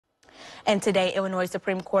And today, Illinois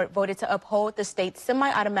Supreme Court voted to uphold the state's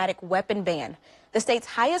semi-automatic weapon ban. The state's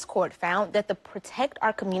highest court found that the Protect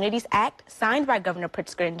Our Communities Act, signed by Governor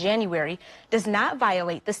Pritzker in January, does not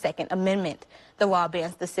violate the Second Amendment. The law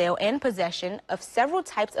bans the sale and possession of several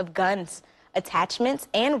types of guns, attachments,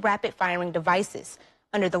 and rapid-firing devices.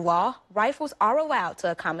 Under the law, rifles are allowed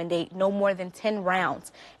to accommodate no more than 10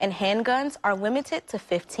 rounds, and handguns are limited to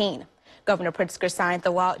 15. Governor Pritzker signed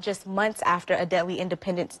the law just months after a deadly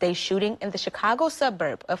Independence Day shooting in the Chicago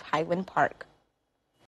suburb of Highland Park.